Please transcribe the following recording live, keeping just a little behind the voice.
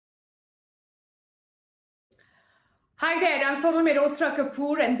Hi there, I'm Sonal Mehrotra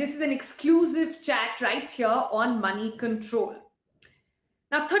Kapoor, and this is an exclusive chat right here on Money Control.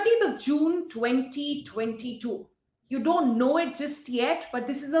 Now, 30th of June 2022. You don't know it just yet, but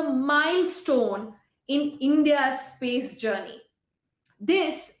this is a milestone in India's space journey.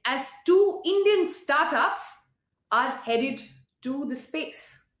 This, as two Indian startups are headed to the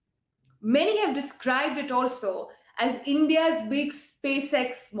space. Many have described it also as India's big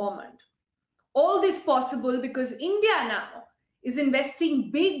SpaceX moment. All this possible because India now is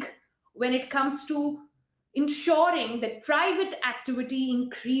investing big when it comes to ensuring that private activity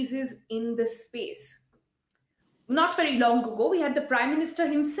increases in the space. Not very long ago, we had the Prime Minister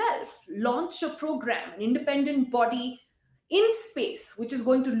himself launch a program, an independent body in space, which is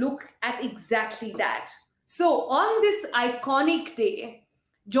going to look at exactly that. So on this iconic day,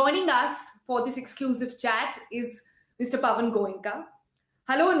 joining us for this exclusive chat is Mr. Pawan Goenka.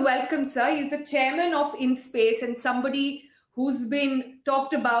 Hello and welcome, sir. He's the chairman of InSpace and somebody who's been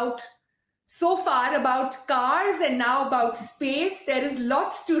talked about so far about cars and now about space. There is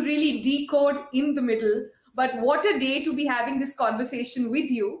lots to really decode in the middle, but what a day to be having this conversation with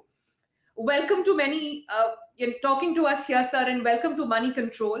you. Welcome to talking to us here, sir, and welcome to Money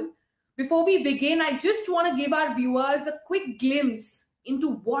Control. Before we begin, I just want to give our viewers a quick glimpse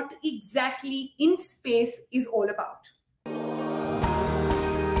into what exactly InSpace is all about.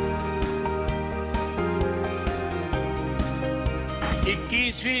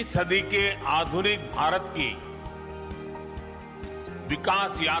 21वीं सदी के आधुनिक भारत की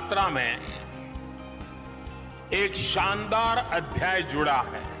विकास यात्रा में एक शानदार अध्याय जुड़ा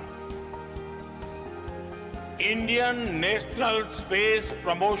है। Indian national space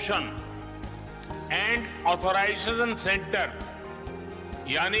promotion and authorisation centre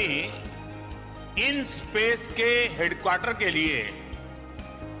यानी इन स्पेस के हेडक्वार्टर के लिए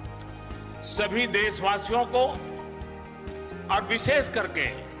सभी देशवासियों को और विशेष करके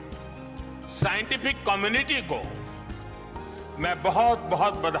साइंटिफिक कम्युनिटी को मैं बहुत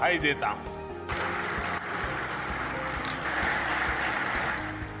बहुत बधाई देता हूं।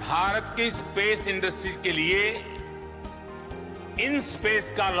 भारत की स्पेस इंडस्ट्रीज के लिए इन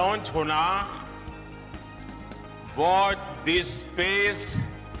स्पेस का लॉन्च होना वॉच दिस स्पेस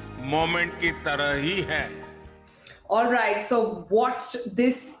मोमेंट की तरह ही है। All right, so watch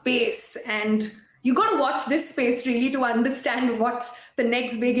this space, and you got to watch this space really to understand what the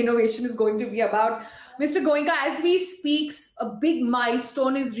next big innovation is going to be about. Mr. Goenka, as we speak, a big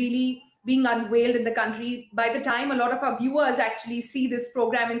milestone is really being unveiled in the country. By the time a lot of our viewers actually see this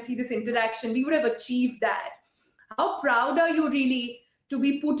program and see this interaction, we would have achieved that. How proud are you really to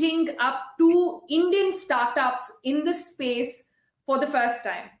be putting up two Indian startups in the space for the first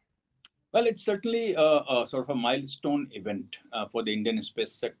time? Well, it's certainly a sort of a milestone event for the Indian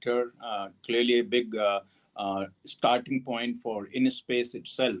space sector. Clearly a big starting point for InSpace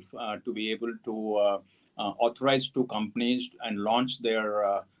itself to be able to authorize two companies and launch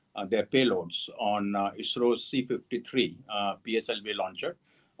their payloads on ISRO's C-53 PSLV launcher,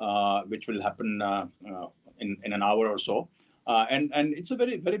 which will happen in an hour or so. And it's a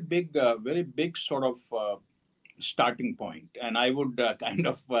very big sort of starting point. And I would kind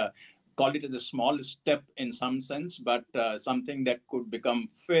of call it as a small step in some sense, but something that could become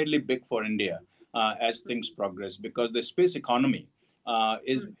fairly big for India as things progress, because the space economy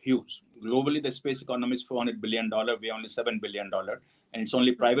is huge. Globally, the space economy is $400 billion. We're only $7 billion. And it's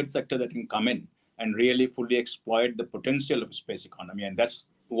only private sector that can come in and really fully exploit the potential of space economy. And that's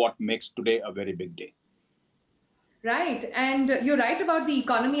what makes today a very big day. Right. And you're right about the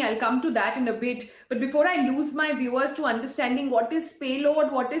economy. I'll come to that in a bit. But before I lose my viewers to understanding what is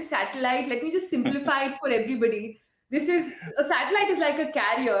payload, what is satellite, let me just simplify it for everybody. A satellite is like a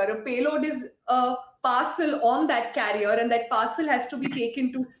carrier. A payload is a parcel on that carrier, and that parcel has to be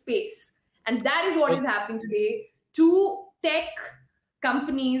taken to space. And that is what is happening today. Two tech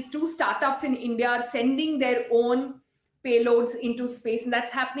companies, two startups in India are sending their own payloads into space, and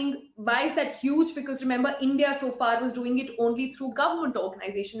that's happening. Why is that huge? Because remember, India so far was doing it only through government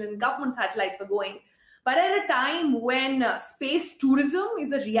organizations and government satellites were going. But at a time when space tourism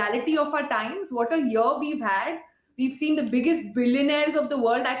is a reality of our times, what a year we've had. We've seen the biggest billionaires of the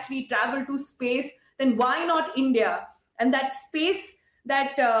world actually travel to space. Then why not India? And that space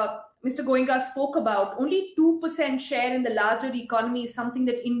that Mr. Goenka spoke about, only 2% share in the larger economy is something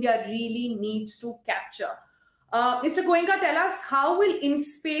that India really needs to capture. Mr. Goenka, tell us, how will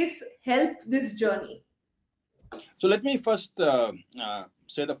InSpace help this journey? So let me first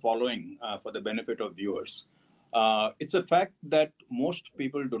say the following for the benefit of viewers. It's a fact that most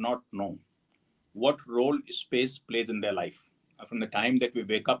people do not know what role space plays in their life, from the time that we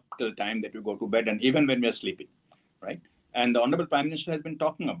wake up till the time that we go to bed, and even when we are sleeping. right? And the Honorable Prime Minister has been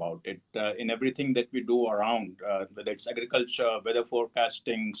talking about it in everything that we do around, whether it's agriculture, weather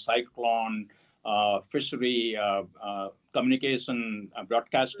forecasting, cyclone, fishery, communication,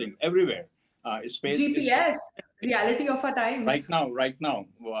 broadcasting, everywhere. Space is GPS, reality of our right times. now.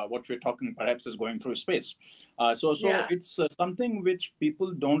 What we're talking perhaps is going through space. So Yeah. it's something which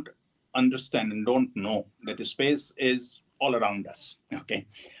people don't understand and don't know, that space is all around us. Okay,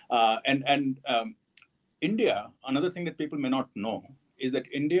 and India, another thing that people may not know is that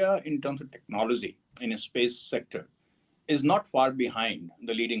India, in terms of technology in a space sector, is not far behind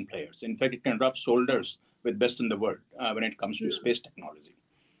the leading players. In fact, it can rub shoulders with best in the world when it comes to space technology.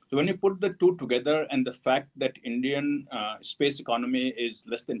 So when you put the two together, and the fact that Indian space economy is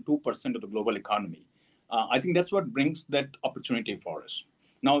less than 2% of the global economy, I think that's what brings that opportunity for us.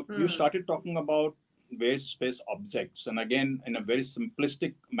 Now, you started talking about various space objects, and again, in a very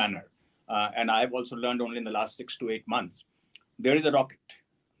simplistic manner. And I've also learned only in the last 6 to 8 months, there is a rocket.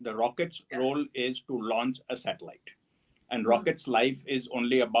 The rocket's role is to launch a satellite. And rocket's life is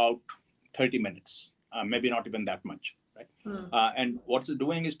only about 30 minutes, maybe not even that much. Right? And what it's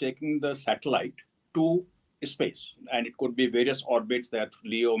doing is taking the satellite to space. And it could be various orbits, that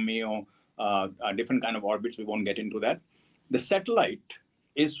LEO, MEO, different kind of orbits. We won't get into that. The satellite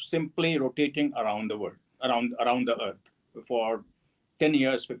is simply rotating around the world, around the Earth for 10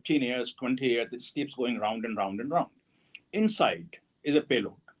 years, 15 years, 20 years. It keeps going round and round and round. Inside is a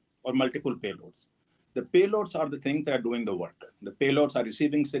payload or multiple payloads. The payloads are the things that are doing the work. The payloads are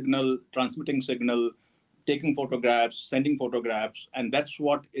receiving signal, transmitting signal, taking photographs, sending photographs, and that's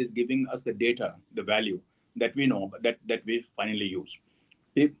what is giving us the data, the value that we know, that we finally use.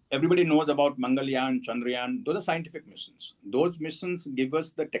 Everybody knows about Mangalyaan, Chandrayaan. Those are scientific missions. Those missions give us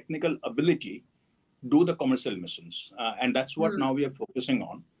the technical ability to do the commercial missions. And that's what now we are focusing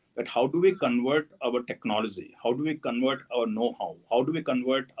on. That how do we convert our technology? How do we convert our know-how? How do we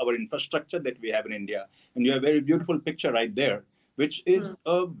convert our infrastructure that we have in India? And you have a very beautiful picture right there, which is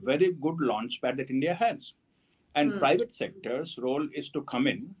a very good launch pad that India has. And private sector's role is to come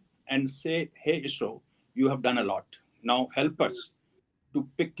in and say, hey, ISRO, you have done a lot. Now help us to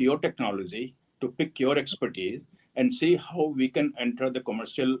pick your technology, to pick your expertise, and see how we can enter the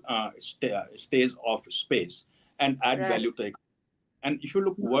commercial stage of space and add value to it. And if you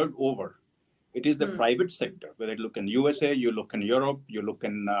look world over, it is the private sector, whether you look in USA, you look in Europe, you look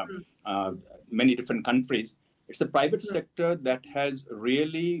in many different countries. It's the private sector that has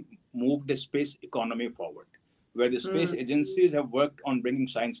really moved the space economy forward, where the space agencies have worked on bringing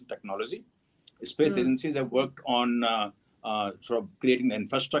science and technology. Space agencies have worked on sort of creating the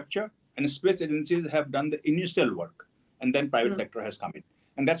infrastructure, and space agencies have done the initial work, and then private sector has come in.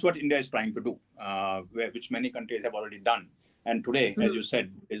 And that's what India is trying to do, which many countries have already done. And today, as you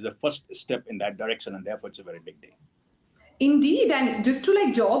said, is the first step in that direction, and therefore it's a very big day. Indeed, and just to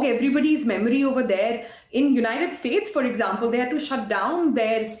like jog everybody's memory over there, in United States, for example, they had to shut down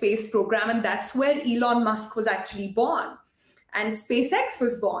their space program, and that's where Elon Musk was actually born, and SpaceX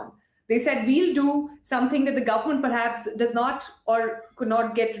was born. They said, we'll do something that the government perhaps does not or could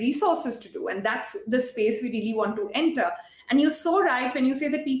not get resources to do, and that's the space we really want to enter. And you're so right when you say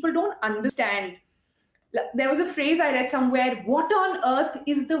that people don't understand. There was a phrase I read somewhere, what on earth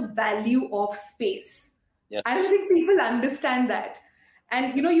is the value of space? Yes. I don't think people understand that.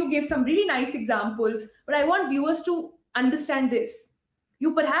 And you gave some really nice examples, but I want viewers to understand this.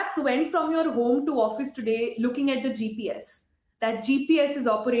 You perhaps went from your home to office today looking at the GPS. That GPS is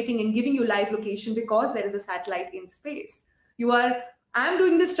operating and giving you live location because there is a satellite in space. I'm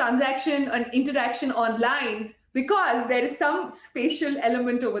doing this transaction and interaction online because there is some spatial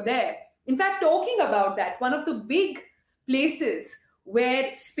element over there. In fact, talking about that, one of the big places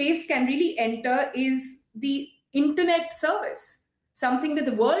where space can really enter is the internet service, something that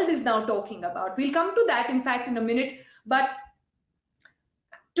the world is now talking about. We'll come to that, in fact, in a minute. But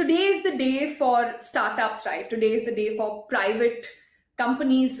today is the day for startups, right? Today is the day for private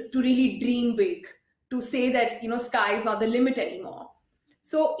companies to really dream big, to say that, sky is not the limit anymore.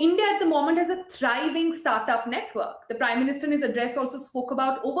 So India at the moment has a thriving startup network. The Prime Minister in his address also spoke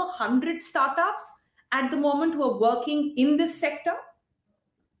about over 100 startups at the moment who are working in this sector.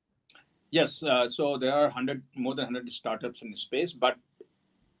 Yes, so there are more than 100 startups in the space, but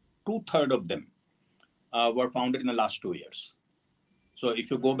 2/3 of them were founded in the last 2 years. So if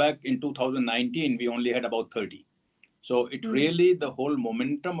you go back in 2019, we only had about 30. So it really, the whole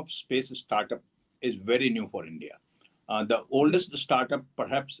momentum of space startup is very new for India. The oldest startup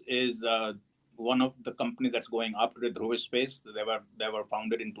perhaps is one of the companies that's going up to the Dhruva Space. They were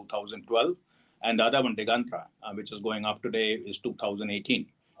founded in 2012. And the other one, Digantara, which is going up today, is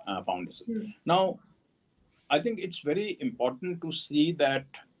 2018 foundation. Now, I think it's very important to see that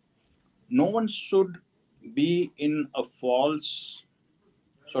no one should be in a false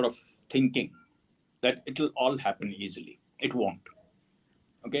sort of thinking that it'll all happen easily. It won't.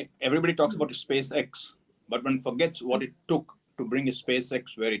 Okay. Everybody talks about SpaceX, but one forgets what it took to bring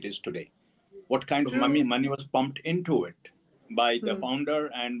SpaceX where it is today. What kind of money was pumped into it by the founder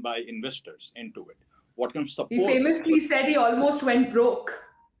and by investors into it. What kind of support? He famously said he almost went broke.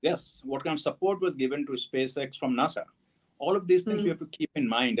 Yes. What kind of support was given to SpaceX from NASA? All of these things we have to keep in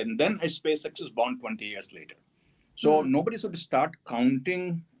mind. And then SpaceX is born 20 years later. So nobody should start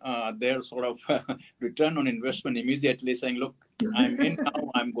counting their sort of return on investment immediately, saying, look, I'm in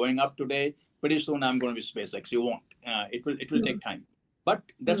now, I'm going up today, pretty soon I'm going to be SpaceX. You won't. It will take time. But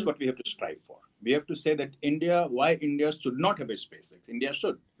that's what we have to strive for. We have to say that why India should not have a SpaceX? India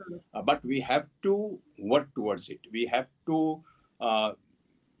should. But we have to work towards it. We have to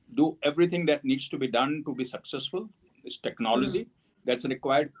do everything that needs to be done to be successful. This technology that's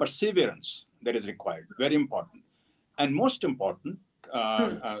required, perseverance that is required, very important. And most important,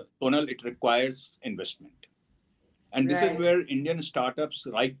 Sonal, it requires investment. And this is where Indian startups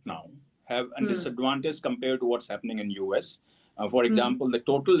right now have a disadvantage compared to what's happening in US. For example, the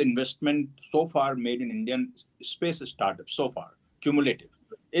total investment so far made in Indian space startups so far, cumulative,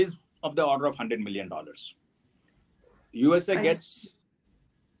 is of the order of $100 million. USA gets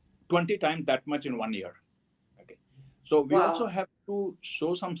 20 times that much in 1 year. Okay. So we also have to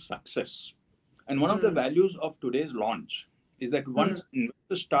show some success. And one of the values of today's launch is that once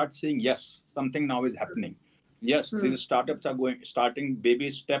investors start saying, yes, something now is happening. Yes, these startups are starting baby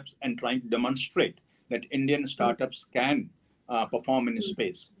steps and trying to demonstrate that Indian startups can perform in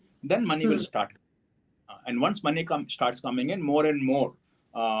space. Then money will start. And once money starts coming in, more and more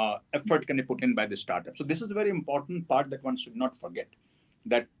effort can be put in by the startup. So this is a very important part that one should not forget.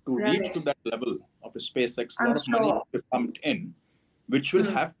 That to reach to that level of a SpaceX, a lot of money will be pumped in, which will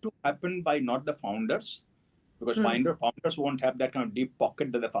have to happen by not the founders, because founders won't have that kind of deep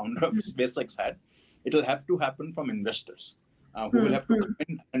pocket that the founder of SpaceX had. It will have to happen from investors who will have to come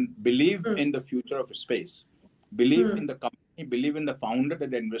in and believe in the future of space, believe in the company, believe in the founder that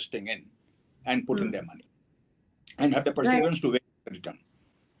they're investing in, and put in their money, and have the perseverance to wait for the return.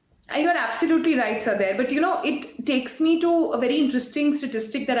 You're absolutely right, sir, there. But, it takes me to a very interesting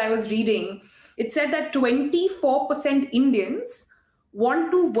statistic that I was reading. It said that 24% Indians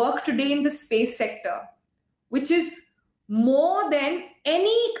want to work today in the space sector, which is more than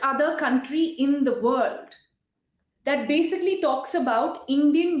any other country in the world. That basically talks about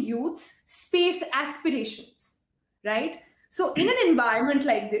Indian youth's space aspirations, right? So in an environment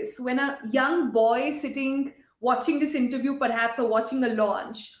like this, when a young boy sitting watching this interview perhaps, or watching a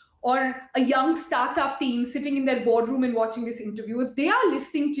launch, or a young startup team sitting in their boardroom and watching this interview, if they are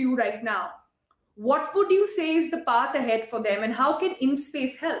listening to you right now, what would you say is the path ahead for them, and how can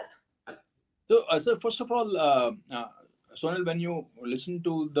InSpace help? So first of all, Sonal, when you listen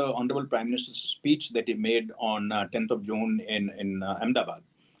to the Honorable Prime Minister's speech that he made on 10th of June in Ahmedabad,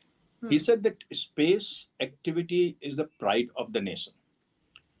 he said that space activity is the pride of the nation.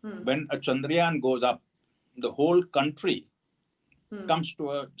 When a Chandrayaan goes up, the whole country comes to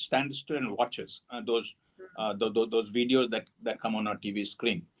a standstill and watches those videos that come on our TV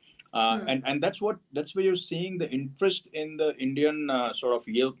screen. And that's where you're seeing the interest in the Indian sort of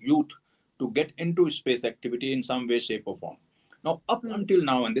youth to get into space activity in some way, shape, or form. Now, up until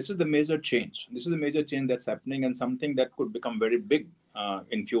now, and this is the major change. This is the major change that's happening, and something that could become very big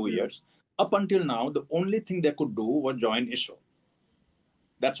in few years. Up until now, the only thing they could do was join ISRO.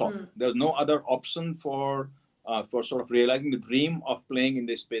 That's all. There's no other option for sort of realizing the dream of playing in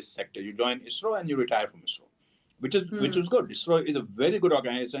the space sector. You join ISRO and you retire from ISRO, which is good. ISRO is a very good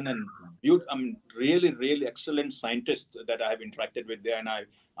organization, and really excellent scientists that I have interacted with there, and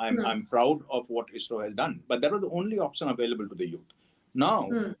I'm proud of what ISRO has done. But that was the only option available to the youth. Now,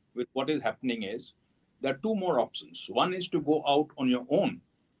 with what is happening is there are two more options. One is to go out on your own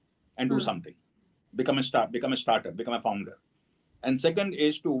and do something, become a startup, become a founder. And second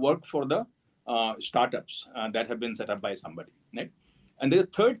is to work for the startups that have been set up by somebody, right? And the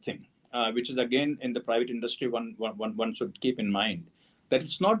third thing, which is again in the private industry, one should keep in mind that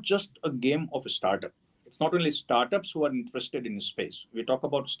it's not just a game of a startup. It's not only startups who are interested in space. We talk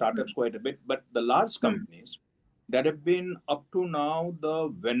about startups quite a bit, but the large companies that have been up to now the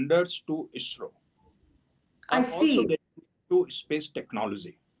vendors to ISRO are also getting to space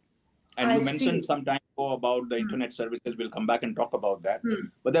technology. And you mentioned some time ago about the internet services. We'll come back and talk about that.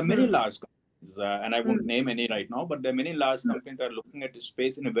 But there are many large companies, and I won't name any right now, but there are many large companies that are looking at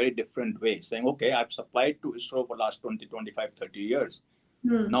space in a very different way, saying, okay, I've supplied to ISRO for the last 20, 25, 30 years.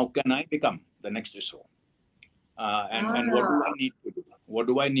 Now, can I become the next ISRO? And what do I need to do? What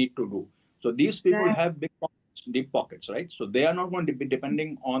do I need to do? So these people Right. have big pockets, deep pockets, right? So they are not going to be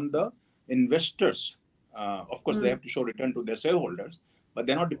depending on the investors. Of course, they have to show return to their shareholders, but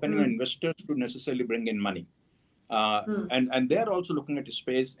they're not depending on investors to necessarily bring in money. And they're also looking at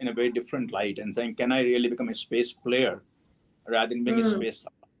space in a very different light and saying, can I really become a space player rather than being a space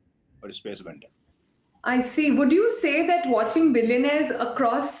or a space vendor? I see. Would you say that watching billionaires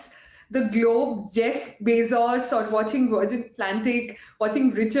across the globe, Jeff Bezos, or watching Virgin Atlantic,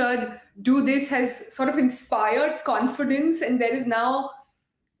 watching Richard do this has sort of inspired confidence, and there is now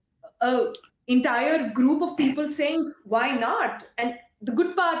a entire group of people saying, why not? And the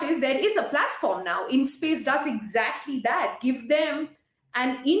good part is there is a platform now. InSpace does exactly that. Give them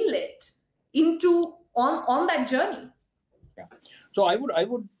an inlet into on that journey. Yeah. So I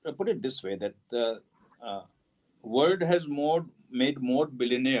would put it this way, that the world has made more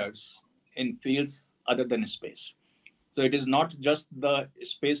billionaires in fields other than space. So it is not just the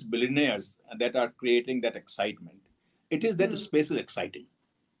space billionaires that are creating that excitement. It is that space is exciting.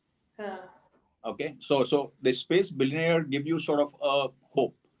 Okay, so the space billionaire give you sort of a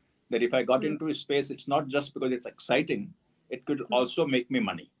hope that if I got into space, it's not just because it's exciting. It could also make me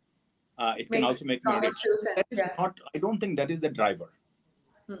money. It can also make me rich. That is not. I don't think that is the driver.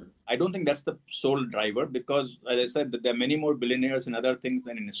 I don't think that's the sole driver, because, as I said, that there are many more billionaires in other things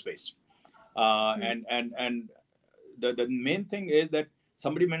than in space. And the main thing is that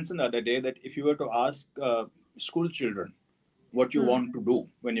somebody mentioned the other day that if you were to ask school children what you want to do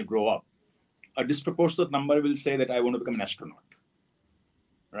when you grow up, a disproportionate number will say that I want to become an astronaut.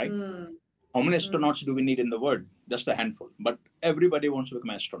 Right? How many astronauts do we need in the world? Just a handful. But everybody wants to become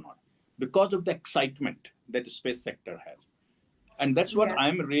an astronaut because of the excitement that the space sector has. And that's what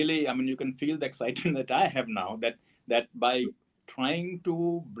I'm really, I mean, you can feel the excitement that I have now, that by trying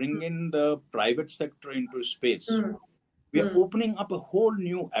to bring in the private sector into space, we are opening up a whole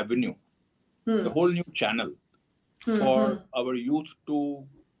new avenue, a whole new channel for our youth to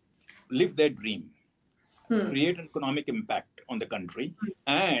live their dream, create an economic impact on the country,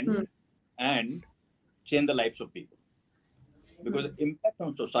 and change the lives of people. Because the impact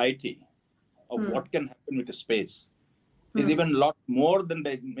on society of what can happen with the space is even a lot more than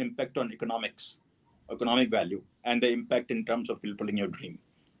the impact on economic value, and the impact in terms of fulfilling your dream.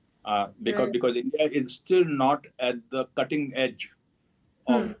 Because India is still not at the cutting edge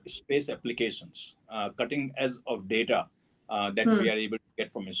of space applications, cutting edge of data that we are able to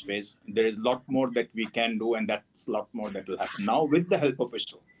get from space. There is a lot more that we can do, and that's a lot more that will happen now with the help of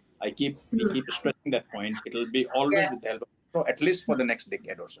ISRO. We keep stressing that point. It will be always with the help of ISRO, at least for the next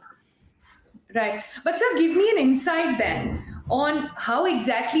decade or so. Right. But sir, give me an insight then on how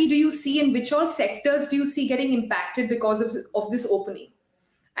exactly do you see, and which all sectors do you see getting impacted because of this opening?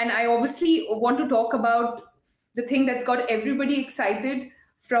 And I obviously want to talk about the thing that's got everybody excited,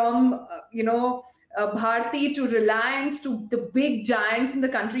 from, Bharti to Reliance to the big giants in the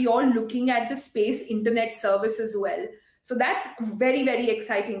country, all looking at the space internet service as well. So that's very, very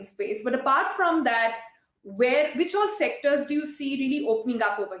exciting space. But apart from that, which all sectors do you see really opening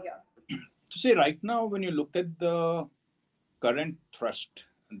up over here? To say right now, when you look at the current thrust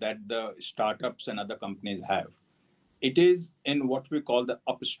that the startups and other companies have, it is in what we call the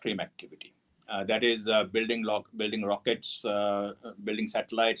upstream activity. That is building rockets, building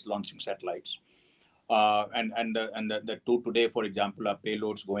satellites, launching satellites. And the two today, for example, are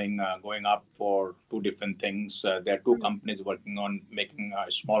payloads going up for two different things. There are two companies working on making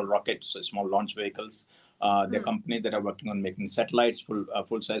small rockets, small launch vehicles. There are companies that are working on making satellites,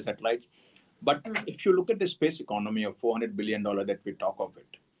 full-size satellites. But if you look at the space economy of $400 billion that we talk of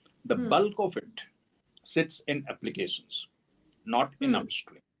it, the bulk of it sits in applications, not in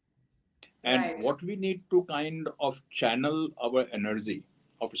upstream. And what we need to kind of channel our energy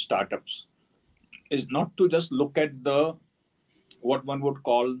of startups is not to just look at what one would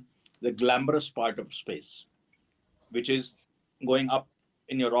call the glamorous part of space, which is going up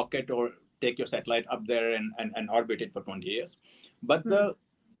in your rocket or take your satellite up there and orbit it for 20 years, but the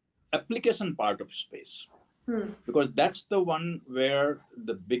application part of space, because that's the one where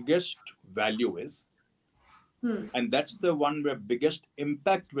the biggest value is, and that's the one where biggest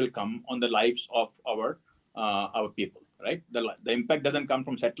impact will come on the lives of our people, right? The impact doesn't come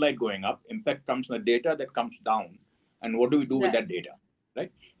from satellite going up. Impact comes from the data that comes down, and what do we do with that data,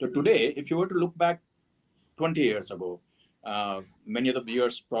 right? So today, if you were to look back 20 years ago, many of the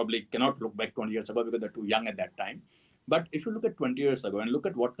viewers probably cannot look back 20 years ago because they're too young at that time. But if you look at 20 years ago and look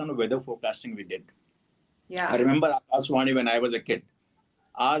at what kind of weather forecasting we did. I remember Akashvani when I was a kid.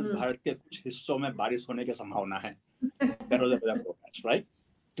 आज भारत के कुछ हिस्सों में बारिश होने की संभावना है. That was a weather forecast, right?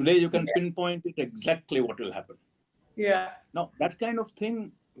 Today you can pinpoint it exactly what will happen. Yeah. Now, that kind of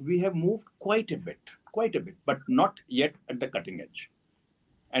thing, we have moved quite a bit, but not yet at the cutting edge.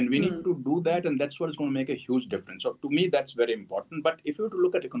 And we need to do that, and that's what is going to make a huge difference. So to me, that's very important. But if you were to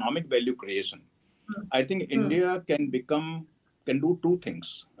look at economic value creation, I think India can do two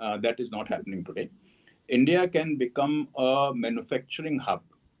things that is not happening today. India can become a manufacturing hub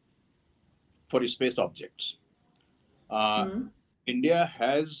for space objects. India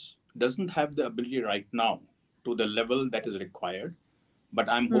doesn't have the ability right now to the level that is required, but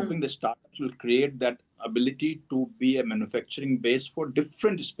I'm hoping the startups will create that ability to be a manufacturing base for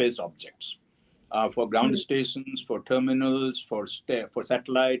different space objects, for ground stations, for terminals, for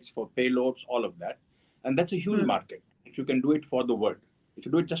satellites, for payloads, all of that. And that's a huge market if you can do it for the world. If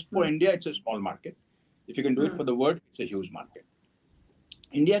you do it just for India, it's a small market. If you can do it for the world, it's a huge market.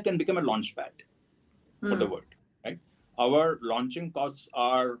 India can become a launch pad for the world, right? Our launching costs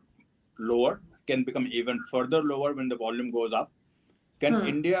are lower, can become even further lower when the volume goes up. Can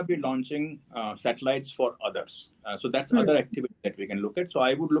India be launching satellites for others? So that's other activity that we can look at. So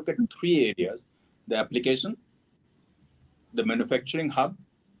I would look at three areas: the application, the manufacturing hub,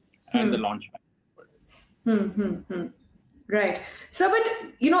 and the launch pad. Right. So, but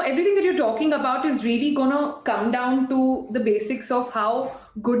everything that you're talking about is really going to come down to the basics of how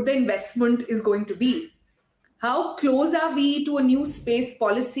good the investment is going to be. How close are we to a new space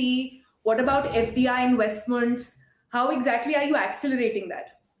policy? What about FDI investments? How exactly are you accelerating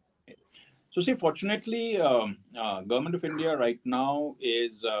that? So see, fortunately, Government of India right now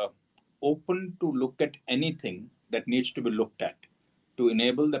is open to look at anything that needs to be looked at to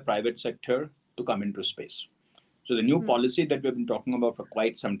enable the private sector to come into space. So the new policy that we've been talking about for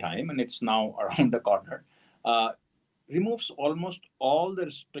quite some time, and it's now around the corner, removes almost all the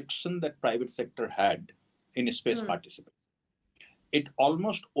restriction that private sector had in space participation. It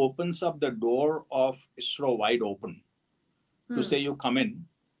almost opens up the door of ISRO wide open to say, you come in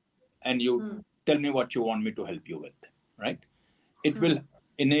and you tell me what you want me to help you with, right? It will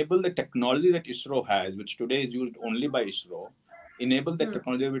enable the technology that ISRO has, which today is used only by ISRO, enable the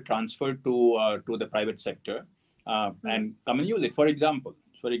technology to be transferred to the private sector and come and use it. For example,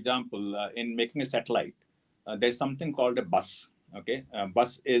 in making a satellite, there's something called a bus. Okay,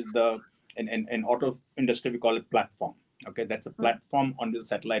 bus is in auto industry we call it platform. Okay, that's a platform on which the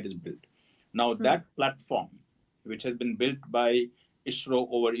satellite is built. Now that platform, which has been built by ISRO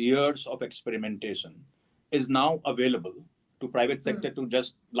over years of experimentation, is now available to private sector to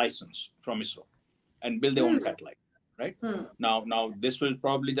just license from ISRO and build their own satellite. Right now, this will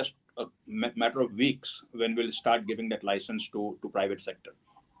probably just a matter of weeks when we'll start giving that license to private sector.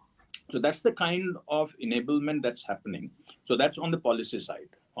 So that's the kind of enablement that's happening. So that's on the policy side.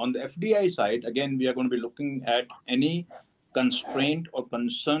 On the FDI side, again, we are going to be looking at any constraint or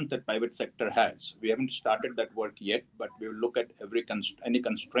concern that private sector has. We haven't started that work yet, but we will look at any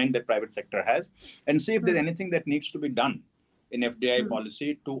constraint that private sector has and see if there's anything that needs to be done in FDI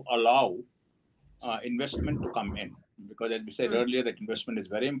policy to allow investment to come in. Because as we said earlier, that investment is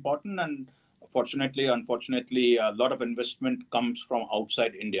very important, and unfortunately, a lot of investment comes from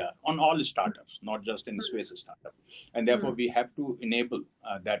outside India on all startups, not just in space startup. And therefore, we have to enable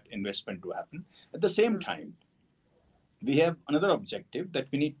that investment to happen. At the same time, we have another objective that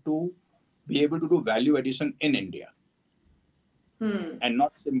we need to be able to do value addition in India and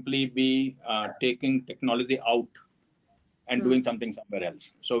not simply be taking technology out and doing something somewhere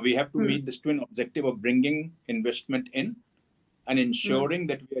else. So we have to meet this twin objective of bringing investment in and ensuring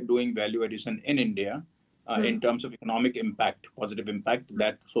that we are doing value addition in India in terms of economic impact, positive impact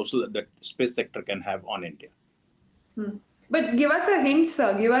that space sector can have on India. But give us a hint,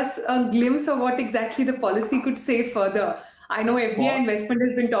 sir. Give us a glimpse of what exactly the policy could say further. I know FDI investment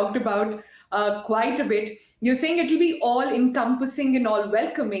has been talked about quite a bit. You're saying it will be all encompassing and all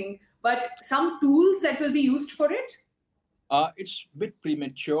welcoming, but some tools that will be used for it? It's a bit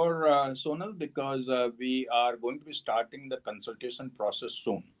premature, Sonal, because we are going to be starting the consultation process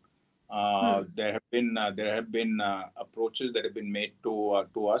soon. There have been approaches that have been made to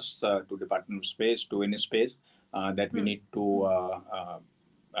us, to Department of Space, to InSpace, that we need to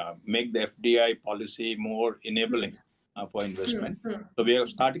make the FDI policy more enabling for investment. So we are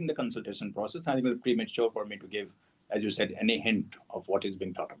starting the consultation process. I think it's premature for me to give, as you said, any hint of what is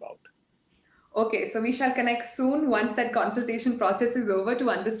being thought about. Okay, so we shall connect soon once that consultation process is over to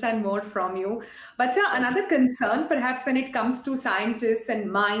understand more from you. But sir, another concern, perhaps when it comes to scientists and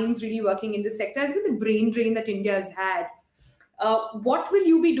minds really working in the sector, has been the brain drain that India has had. What will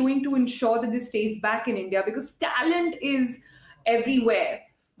you be doing to ensure that this stays back in India? Because talent is everywhere.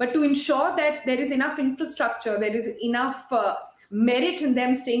 But to ensure that there is enough infrastructure, there is enough merit in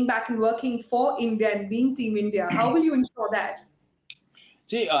them staying back and working for India and being Team India? How will you ensure that?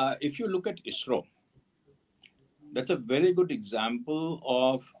 See, if you look at ISRO, that's a very good example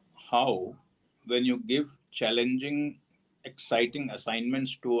of how, when you give challenging, exciting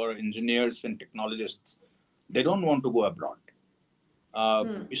assignments to our engineers and technologists, they don't want to go abroad.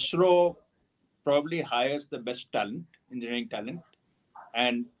 ISRO probably hires the best talent, engineering talent,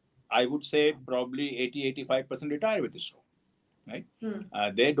 and I would say probably 80-85% retire with ISRO. Right?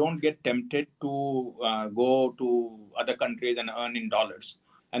 They don't get tempted to go to other countries and earn in dollars.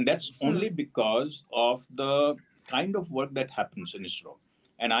 And that's only because of the kind of work that happens in ISRO.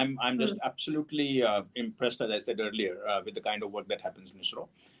 And I'm just absolutely impressed, as I said earlier, with the kind of work that happens in ISRO.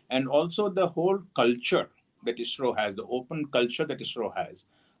 And also the whole culture that ISRO has, the open culture that ISRO has,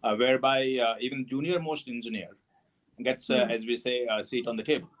 whereby even junior most engineer gets, as we say, a seat on the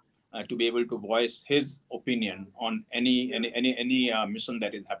table. To be able to voice his opinion on any mission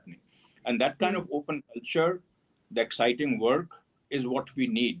that is happening. And that kind of open culture, the exciting work is what we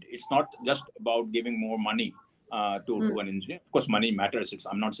need. It's not just about giving more money to an engineer. Of course, money matters.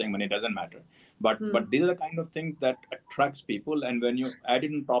 I'm not saying money doesn't matter, but these are the kind of things that attracts people. And when you add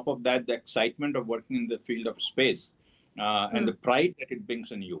in top of that, the excitement of working in the field of space and the pride that it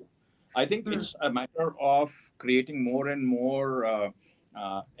brings in you, I think it's a matter of creating more and more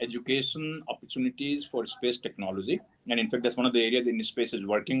education opportunities for space technology. And in fact, that's one of the areas InSpace is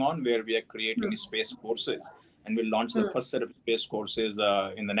working on, where we are creating space courses. And we'll launch the first set of space courses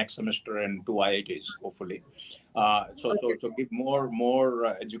in the next semester and 2 IITs, hopefully. So give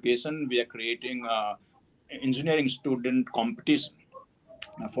more education. We are creating engineering student competition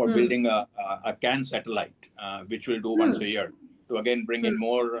for building a CAN satellite, which we'll do once a year, to again bring in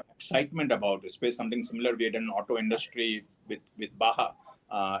more excitement about space. Something similar we had in auto industry with Baha,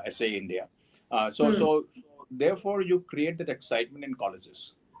 SA India. So therefore you create that excitement in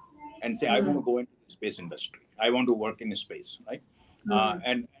colleges and say, I want to go into the space industry. I want to work in space, right?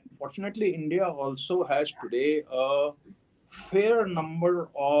 And fortunately, India also has today a fair number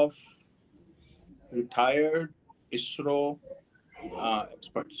of retired ISRO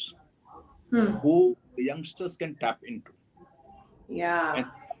experts who the youngsters can tap into. Yeah. And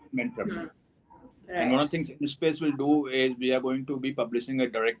mentor them. Right. And one of the things InSpace will do is we are going to be publishing a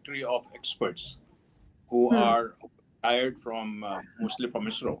directory of experts who are hired from mostly from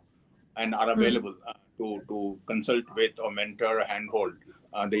ISRO and are available to consult with or mentor, handhold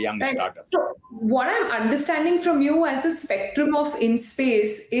the young startups. So what I'm understanding from you as a spectrum of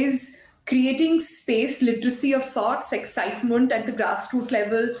InSpace is creating space literacy of sorts, excitement at the grassroots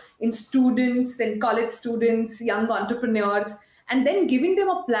level in students, then college students, young entrepreneurs, and then giving them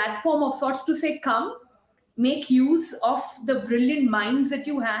a platform of sorts to say, come, make use of the brilliant minds that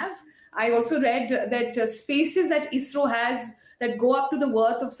you have. I also read that spaces that ISRO has that go up to the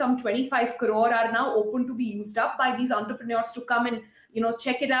worth of some 25 crore are now open to be used up by these entrepreneurs to come and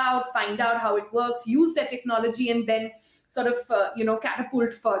check it out, find out how it works, use their technology, and then sort of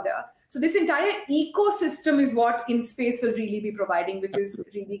catapult further. So this entire ecosystem is what InSpace will really be providing, which is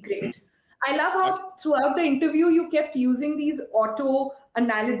really great. I love how throughout the interview you kept using these auto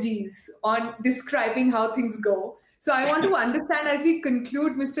analogies on describing how things go. So I want to understand, as we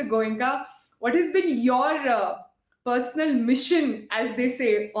conclude, Mr. Goenka, what has been your personal mission, as they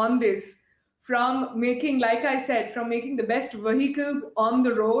say, on this, from making, like I said, from making the best vehicles on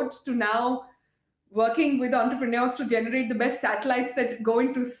the road to now working with entrepreneurs to generate the best satellites that go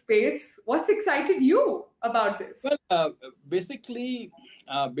into space. What's excited you about this? Well, basically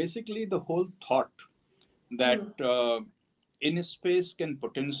the whole thought that InSpace can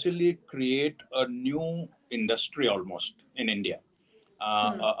potentially create a new industry almost in India.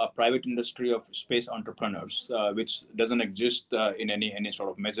 A private industry of space entrepreneurs, which doesn't exist in any sort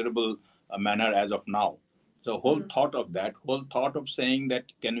of measurable manner as of now. So whole thought of saying that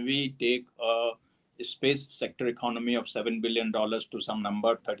can we take a space sector economy of $7 billion to some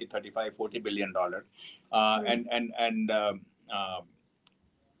number, 30, 35, $40 billion. I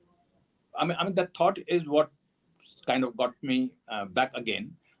mean, that thought is what kind of got me back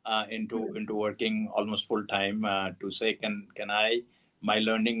again into working almost full time to say, can I, my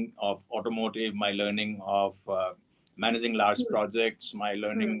learning of automotive, my learning of managing large projects, my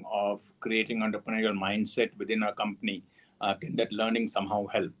learning of creating entrepreneurial mindset within a company, can that learning somehow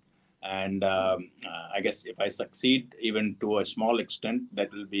help? And I guess if I succeed even to a small extent,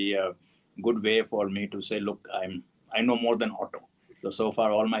 that will be a good way for me to say, look, I know more than auto. So far,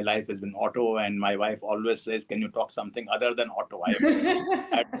 all my life has been auto, and my wife always says, can you talk something other than auto? I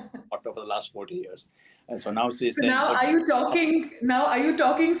have auto over the last 40 years. And so now she So says, now are you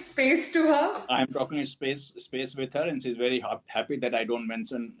talking space to her? I'm talking space with her, and she's very happy that I don't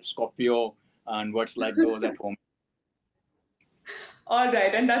mention Scorpio and words like those at home. All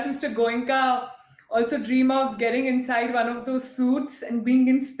right. And does Mr. Goenka also dream of getting inside one of those suits and being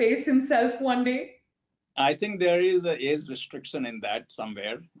in space himself one day? I think there is an age restriction in that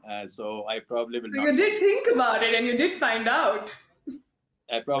somewhere. So I probably will not. So you did think about it and you did find out.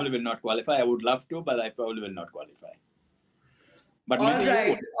 I probably will not qualify. I would love to, but I probably will not qualify. But All maybe right.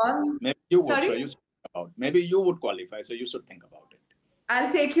 you would. Maybe you would. Sorry? So you should think about. Maybe you would qualify, so you should think about it.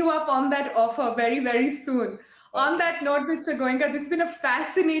 I'll take you up on that offer very, very soon. On that note, Mr. Goenka, this has been a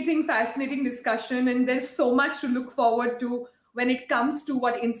fascinating discussion, and there's so much to look forward to when it comes to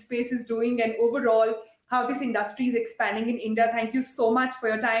what InSpace is doing and overall how this industry is expanding in India. Thank you so much for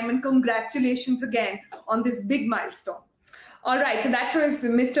your time, and congratulations again on this big milestone. All right, so that was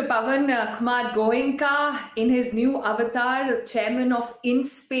Mr. Pawan Kumar Goenka in his new avatar, chairman of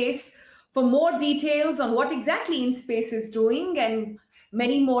InSpace. For more details on what exactly InSpace is doing and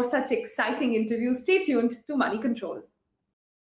many more such exciting interviews, stay tuned to Money Control.